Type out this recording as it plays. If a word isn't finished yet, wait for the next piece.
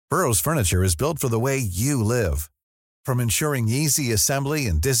Burrow's furniture is built for the way you live. From ensuring easy assembly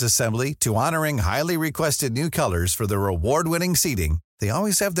and disassembly to honoring highly requested new colors for their award-winning seating, they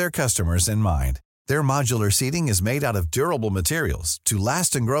always have their customers in mind. Their modular seating is made out of durable materials to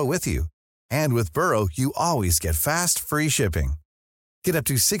last and grow with you. And with Burrow, you always get fast, free shipping. Get up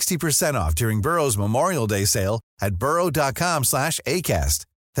to 60% off during Burrow's Memorial Day sale at burrow.com/ACAST.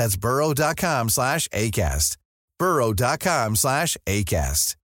 That's burrow.com/ACAST.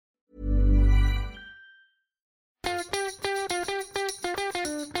 burrow.com/ACAST.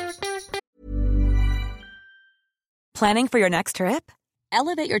 Planning for your next trip?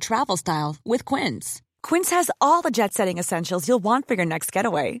 Elevate your travel style with Quince. Quince has all the jet-setting essentials you'll want for your next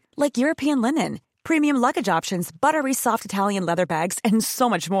getaway, like European linen, premium luggage options, buttery soft Italian leather bags, and so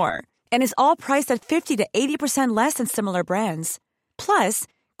much more. And is all priced at 50 to 80% less than similar brands. Plus,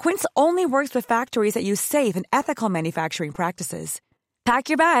 Quince only works with factories that use safe and ethical manufacturing practices. Pack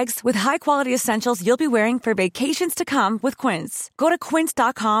your bags with high-quality essentials you'll be wearing for vacations to come with Quince. Go to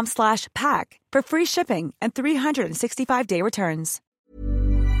quince.com/pack for free shipping and 365-day returns.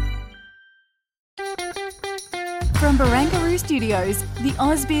 From Barangaroo Studios, the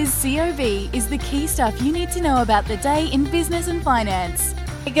AusBiz COB is the key stuff you need to know about the day in business and finance.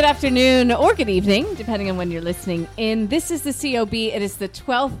 Good afternoon or good evening, depending on when you're listening in. This is the COB. It is the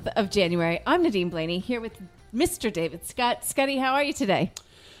 12th of January. I'm Nadine Blaney, here with Mr. David Scott. Scotty, how are you today?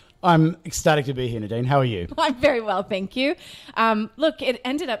 I'm ecstatic to be here, Nadine. How are you? I'm very well, thank you. Look, it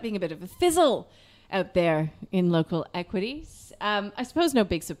ended up being a bit of a fizzle out there in local equities. I suppose no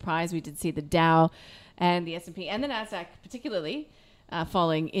big surprise. We did see the Dow and the S&P and the NASDAQ particularly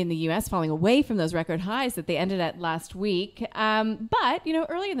falling in the U.S., falling away from those record highs that they ended at last week. But,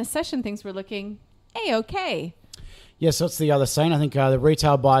 early in the session, things were looking A-okay. Yes, that's the other saying. I think the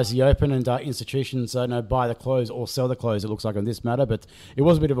retail buys the open and institutions buy the close or sell the close, it looks like, on this matter. But it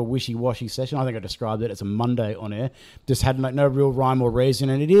was a bit of a wishy-washy session. I think I described it as a Monday on air. Just had no real rhyme or reason.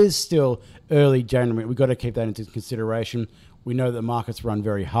 And it is still early January. We've got to keep that into consideration. We know that the markets run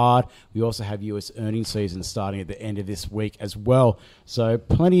very hard. We also have US earnings season starting at the end of this week as well. So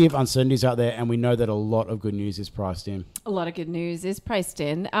plenty of uncertainties out there, and we know that a lot of good news is priced in. A lot of good news is priced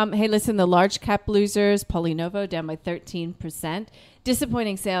in. Hey, listen, the large cap losers, Polynovo down by 13%.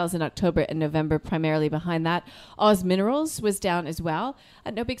 Disappointing sales in October and November, primarily behind that. Oz Minerals was down as well.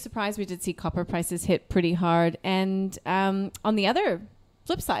 No big surprise, we did see copper prices hit pretty hard. And on the other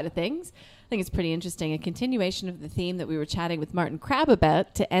flip side of things, I think it's pretty interesting. A continuation of the theme that we were chatting with Martin Crabb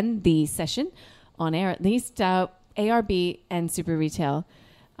about to end the session on air, at least. ARB and Super Retail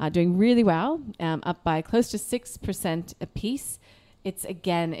doing really well, up by close to 6% apiece. It's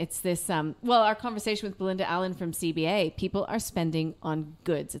this, our conversation with Belinda Allen from CBA. People are spending on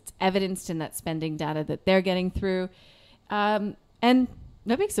goods. It's evidenced in that spending data that they're getting through. And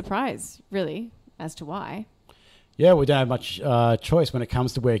no big surprise, really, as to why. Yeah, we don't have much choice when it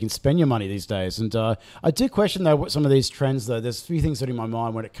comes to where you can spend your money these days. And I do question, though, what some of these trends, though. There's a few things that are in my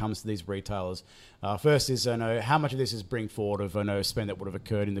mind when it comes to these retailers. First is, how much of this is bring forward of spend that would have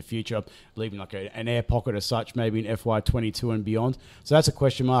occurred in the future, leaving like an air pocket as such, maybe in FY22 and beyond. So that's a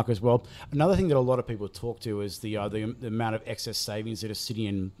question mark as well. Another thing that a lot of people talk to is the amount of excess savings that are sitting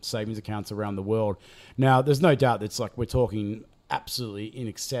in savings accounts around the world. Now, there's no doubt that's like we're talking absolutely in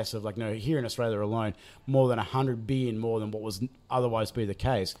excess of, here in Australia alone, more than 100 billion more than what was otherwise be the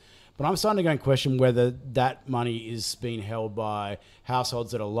case. But I'm starting to go and question whether that money is being held by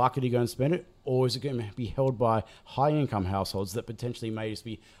households that are likely to go and spend it, or is it going to be held by high-income households that potentially may just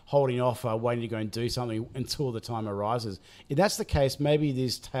be holding off, waiting to go and do something until the time arises. If that's the case, maybe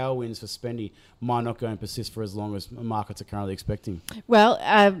these tailwinds for spending might not go and persist for as long as markets are currently expecting. Well,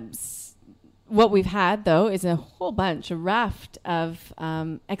 what we've had, though, is a whole bunch, a raft of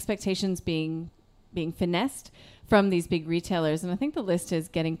expectations being finessed from these big retailers. And I think the list is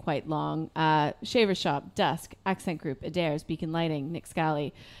getting quite long. Shaver Shop, Dusk, Accent Group, Adairs, Beacon Lighting, Nick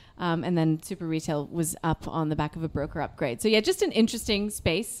Scali. And then Super Retail was up on the back of a broker upgrade. So, yeah, just an interesting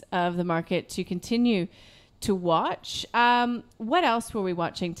space of the market to continue to watch. What else were we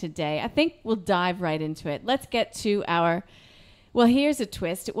watching today? I think we'll dive right into it. Let's get to our... Well, here's a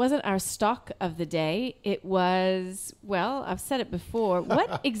twist. It wasn't our stock of the day. It was, I've said it before.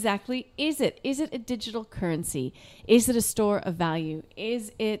 What exactly is it? Is it a digital currency? Is it a store of value?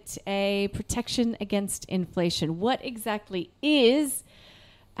 Is it a protection against inflation? What exactly is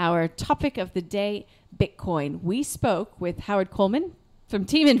our topic of the day? Bitcoin. We spoke with Howard Coleman from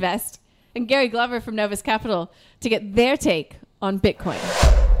Team Invest and Gary Glover from Novus Capital to get their take on Bitcoin.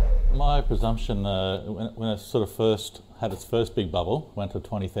 My presumption, when it sort of first had its first big bubble, went to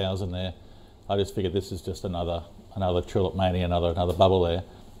 20,000 there, I just figured this is just another tulip mania, another bubble there.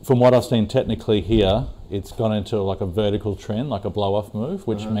 from what I've seen technically here, it's gone into like a vertical trend, like a blow-off move,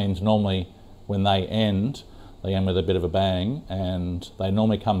 which means normally when they end with a bit of a bang, and they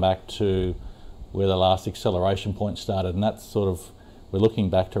normally come back to where the last acceleration point started, and that's sort of, we're looking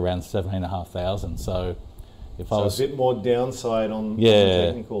back to around 17,500. So if I was a bit more downside on the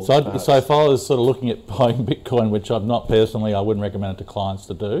technical. So if I was sort of looking at buying Bitcoin, which I'm not personally, I wouldn't recommend it to clients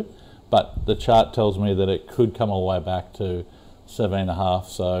to do, but the chart tells me that it could come all the way back to 17.5.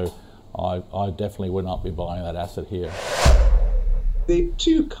 So I definitely would not be buying that asset here. There are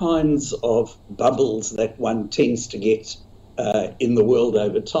two kinds of bubbles that one tends to get in the world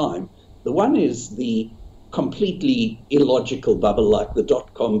over time. The one is the completely illogical bubble like the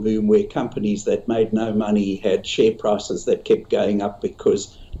dot-com boom, where companies that made no money had share prices that kept going up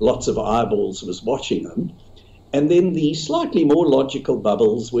because lots of eyeballs was watching them. And then the slightly more logical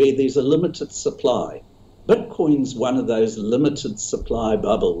bubbles where there's a limited supply. Bitcoin's one of those limited supply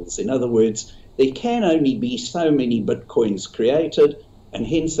bubbles. In other words, there can only be so many Bitcoins created, and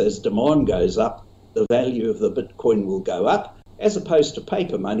hence as demand goes up, the value of the Bitcoin will go up, as opposed to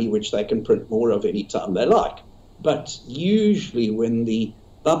paper money, which they can print more of any time they like. But usually when the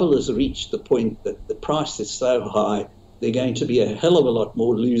bubble has reached the point that the price is so high, there are going to be a hell of a lot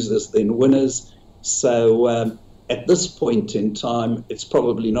more losers than winners. So at this point in time, it's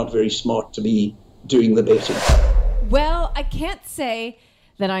probably not very smart to be doing the betting. Well, I can't say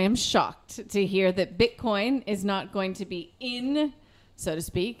that I am shocked to hear that Bitcoin is not going to be in, so to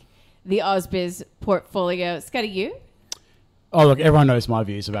speak, the AusBiz portfolio. Scotty, you? Oh, look, everyone knows my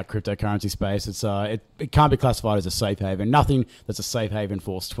views about cryptocurrency space. It's it can't be classified as a safe haven. Nothing that's a safe haven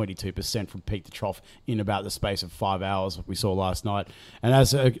falls 22% from peak to trough in about the space of 5 hours, like we saw last night. And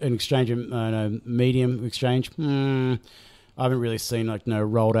as an exchange, medium exchange, I haven't really seen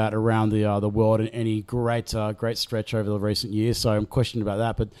rolled out around the world in any great stretch over the recent years. So I'm questioning about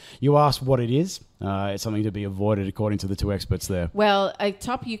that. But you asked what it is. It's something to be avoided, according to the two experts there. Well, a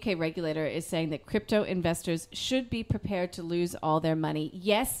top UK regulator is saying that crypto investors should be prepared to lose all their money.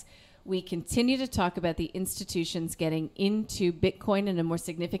 Yes, we continue to talk about the institutions getting into Bitcoin in a more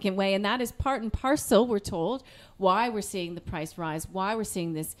significant way, and that is part and parcel, we're told, why we're seeing the price rise, why we're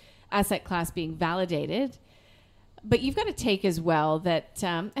seeing this asset class being validated. But you've got to take as well that,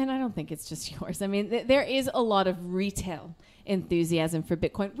 and I don't think it's just yours. I mean, there is a lot of retail enthusiasm for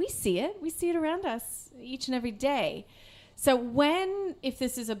Bitcoin. We see it around us each and every day. So if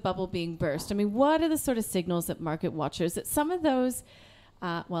this is a bubble being burst, I mean, what are the sort of signals that market watchers, that some of those,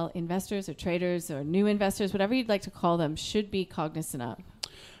 investors or traders or new investors, whatever you'd like to call them, should be cognizant of?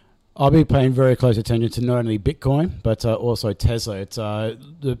 I'll be paying very close attention to not only Bitcoin, but also Tesla. It's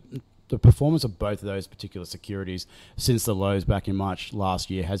the performance of both of those particular securities since the lows back in March last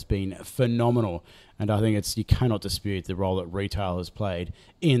year has been phenomenal. And I think you cannot dispute the role that retail has played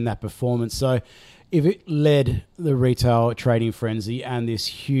in that performance. So if it led the retail trading frenzy and this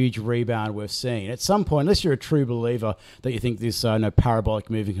huge rebound we've seen, at some point, unless you're a true believer that you think this parabolic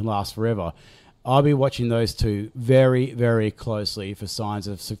moving can last forever, I'll be watching those two very, very closely for signs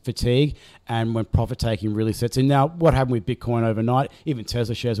of fatigue and when profit taking really sets in. Now, what happened with Bitcoin overnight? Even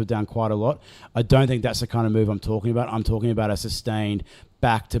Tesla shares were down quite a lot. I don't think that's the kind of move I'm talking about. I'm talking about a sustained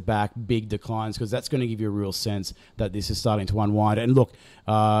back-to-back big declines, because that's going to give you a real sense that this is starting to unwind. And look,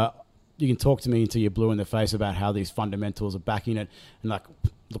 you can talk to me until you're blue in the face about how these fundamentals are backing it. And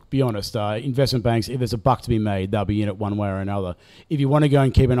look, be honest, investment banks, if there's a buck to be made, they'll be in it one way or another. If you want to go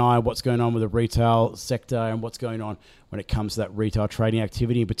and keep an eye on what's going on with the retail sector and what's going on when it comes to that retail trading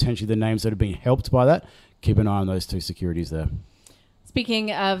activity and potentially the names that have been helped by that, keep an eye on those two securities there.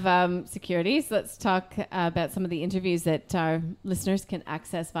 Speaking of securities, let's talk about some of the interviews that our listeners can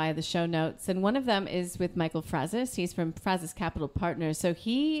access via the show notes. And one of them is with Michael Frazis. He's from Frazis Capital Partners. So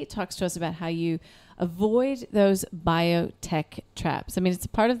he talks to us about how you avoid those biotech traps. I mean, it's a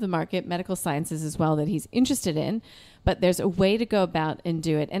part of the market, medical sciences as well, that he's interested in, but there's a way to go about and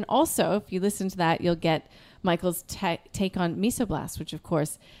do it. And also, if you listen to that, you'll get Michael's take on Mesoblast, which of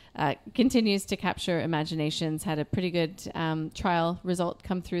course continues to capture imaginations. Had a pretty good trial result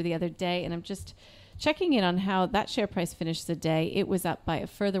come through the other day, and I'm just checking in on how that share price finished the day. It was up by a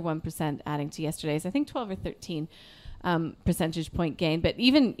further 1%, adding to yesterday's, I think 12 or 13 percentage point gain. But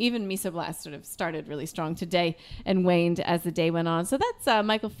even Mesoblast sort of started really strong today and waned as the day went on. So that's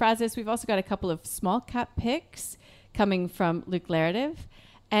Michael Frazis. We've also got a couple of small cap picks coming from Luke Larrative.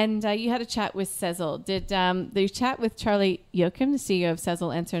 And you had a chat with Sezzle. Did the chat with Charlie Yoakum, the CEO of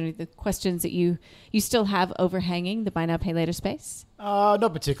Sezzle, answer any of the questions that you still have overhanging the buy now, pay later space?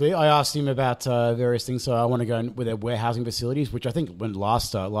 Not particularly. I asked him about various things. So I want to go in with their warehousing facilities, which I think when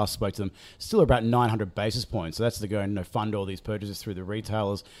last spoke to them, still about 900 basis points. So that's to go and fund all these purchases through the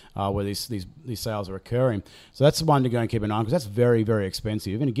retailers where these sales are occurring. So that's the one to go and keep an eye on, because that's very, very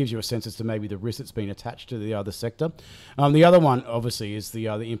expensive, and it gives you a sense as to maybe the risk that's been attached to the other sector. The other one, obviously, is the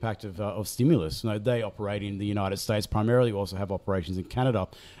impact of stimulus. They operate in the United States primarily, also have operations in Canada.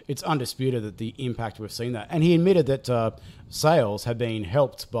 It's undisputed that the impact we've seen that, and he admitted that sales have been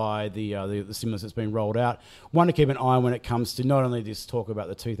helped by the stimulus that's been rolled out. One to keep an eye on when it comes to not only this talk about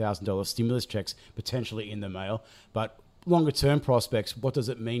the $2,000 stimulus checks potentially in the mail, but longer term prospects. What does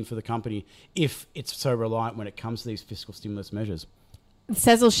it mean for the company if it's so reliant when it comes to these fiscal stimulus measures?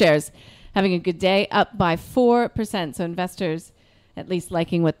 Sezzle shares having a good day, up by 4%. So investors at least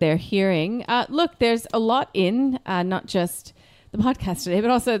liking what they're hearing. Look, there's a lot in, not just the podcast today, but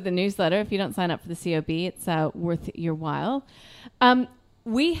also the newsletter. If you don't sign up for the COB, it's worth your while.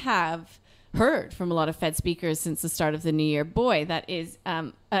 We have heard from a lot of Fed speakers since the start of the new year. Boy, that is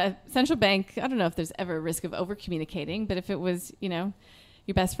a central bank. I don't know if there's ever a risk of over communicating, but if it was, your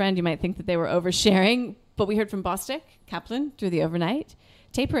best friend, you might think that they were oversharing. But we heard from Bostic, Kaplan through the overnight.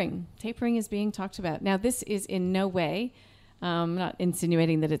 Tapering is being talked about. Now, this is in no way, I'm not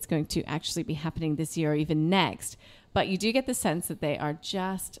insinuating that it's going to actually be happening this year or even next, but you do get the sense that they are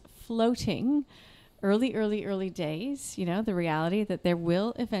just floating early days, the reality that there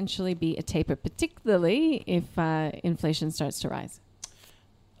will eventually be a taper, particularly if inflation starts to rise.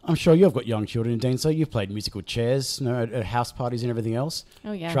 I'm sure you've got young children, Dean, so you've played musical chairs, at house parties and everything else.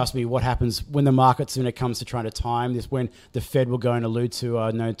 Oh, yeah. Trust me, what happens when the markets, when it comes to trying to time this, when the Fed will go and allude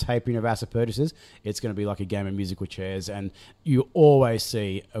to tapering of asset purchases, it's going to be like a game of musical chairs, and you always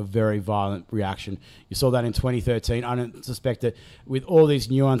see a very violent reaction. You saw that in 2013. I don't suspect that with all this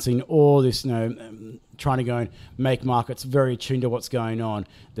nuancing, all this, trying to go and make markets very attuned to what's going on,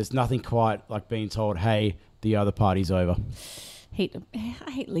 there's nothing quite like being told, hey, the other party's over. I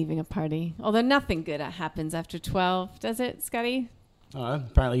hate leaving a party. Although nothing good happens after 12, does it, Scotty?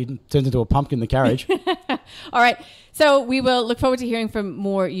 Apparently it turns into a pumpkin in the carriage. All right. So we will look forward to hearing from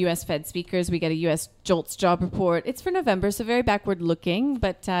more U.S. Fed speakers. We get a U.S. JOLTS job report. It's for November, so very backward looking,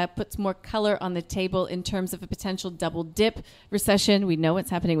 but puts more color on the table in terms of a potential double dip recession. We know what's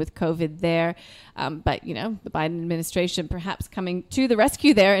happening with COVID there. But, the Biden administration perhaps coming to the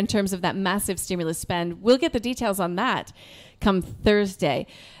rescue there in terms of that massive stimulus spend. We'll get the details on that come Thursday.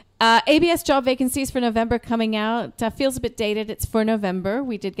 ABS job vacancies for November coming out. Feels a bit dated. It's for November.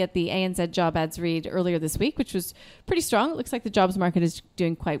 We did get the ANZ job ads read earlier this week, which was pretty strong. It looks like the jobs market is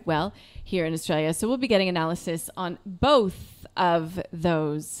doing quite well here in Australia. So we'll be getting analysis on both of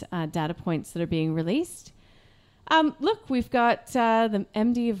those data points that are being released. Look, we've got the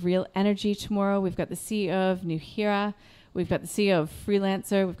MD of Real Energy tomorrow. We've got the CEO of Nuhira. We've got the CEO of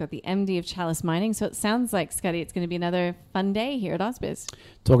Freelancer. We've got the MD of Chalice Mining. So it sounds like, Scotty, it's going to be another fun day here at AusBiz.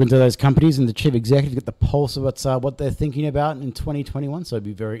 Talking to those companies and the chief executive, get the pulse of what they're thinking about in 2021. So it'd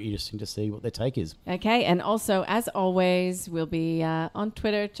be very interesting to see what their take is. Okay. And also, as always, we'll be on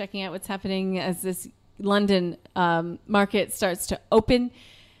Twitter checking out what's happening as this London market starts to open.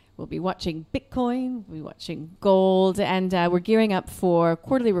 We'll be watching Bitcoin. We'll be watching gold. And we're gearing up for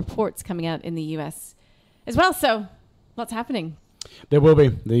quarterly reports coming out in the US as well. So lots happening. There will be.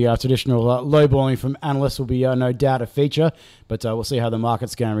 The traditional lowballing from analysts will be no doubt a feature, but we'll see how the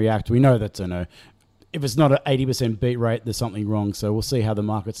market's going to react. We know that if it's not an 80% beat rate, there's something wrong. So we'll see how the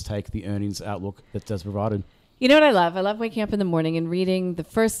markets take the earnings outlook that's provided. You know what I love? I love waking up in the morning and reading the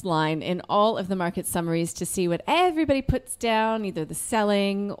first line in all of the market summaries to see what everybody puts down, either the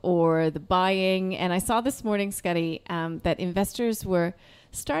selling or the buying. And I saw this morning, Scotty, that investors were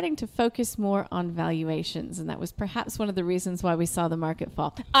starting to focus more on valuations, and that was perhaps one of the reasons why we saw the market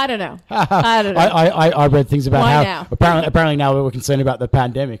fall. I don't know. I read things about why how now? apparently now we're concerned about the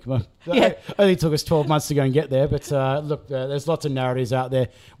pandemic. Yeah. It only took us 12 months to go and get there, but look, there's lots of narratives out there.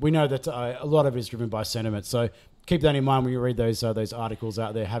 We know that a lot of it is driven by sentiment, so keep that in mind when you read those articles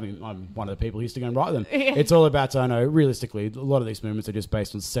out there. I'm one of the people who used to go and write them. Yeah. It's all about, realistically, a lot of these movements are just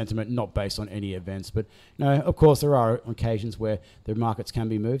based on sentiment, not based on any events. But, of course, there are occasions where the markets can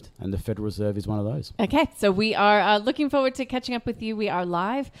be moved, and the Federal Reserve is one of those. Okay, so we are looking forward to catching up with you. We are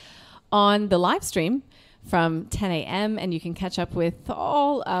live on the live stream from 10 a.m., and you can catch up with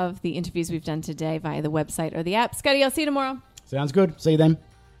all of the interviews we've done today via the website or the app. Scotty, I'll see you tomorrow. Sounds good. See you then.